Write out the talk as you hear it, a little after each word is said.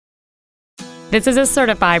This is a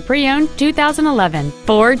certified pre-owned 2011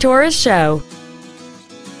 Ford Taurus SHO.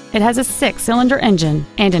 It has a 6-cylinder engine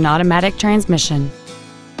and an automatic transmission.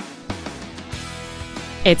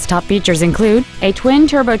 Its top features include a twin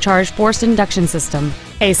turbocharged forced induction system,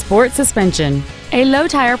 a sport suspension, a low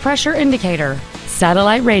tire pressure indicator,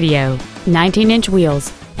 satellite radio, 19-inch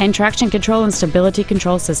wheels, and traction control and stability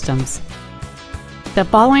control systems. The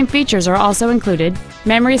following features are also included: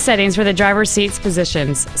 memory settings for the driver's seat's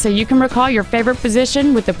positions, so you can recall your favorite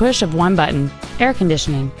position with the push of one button, air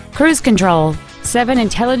conditioning, cruise control, 7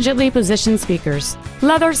 intelligently positioned speakers,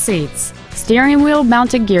 leather seats, steering wheel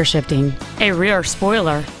mounted gear shifting, a rear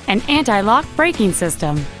spoiler, an anti-lock braking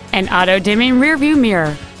system, an auto-dimming rearview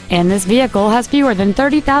mirror, and this vehicle has fewer than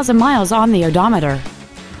 30,000 miles on the odometer.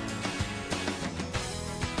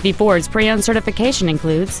 The Ford's pre-owned certification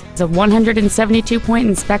includes a 172-point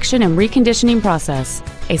inspection and reconditioning process,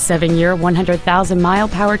 a 7-year, 100,000-mile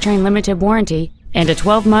powertrain limited warranty, and a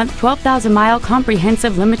 12-month, 12,000-mile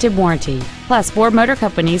comprehensive limited warranty, plus Ford Motor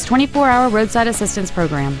Company's 24-hour roadside assistance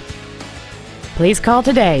program. Please call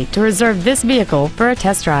today to reserve this vehicle for a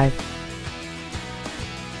test drive.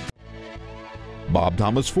 Bob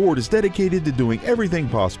Thomas Ford is dedicated to doing everything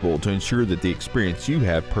possible to ensure that the experience you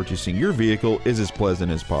have purchasing your vehicle is as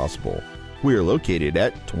pleasant as possible. We are located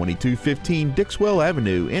at 2215 Dixwell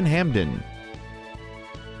Avenue in Hamden.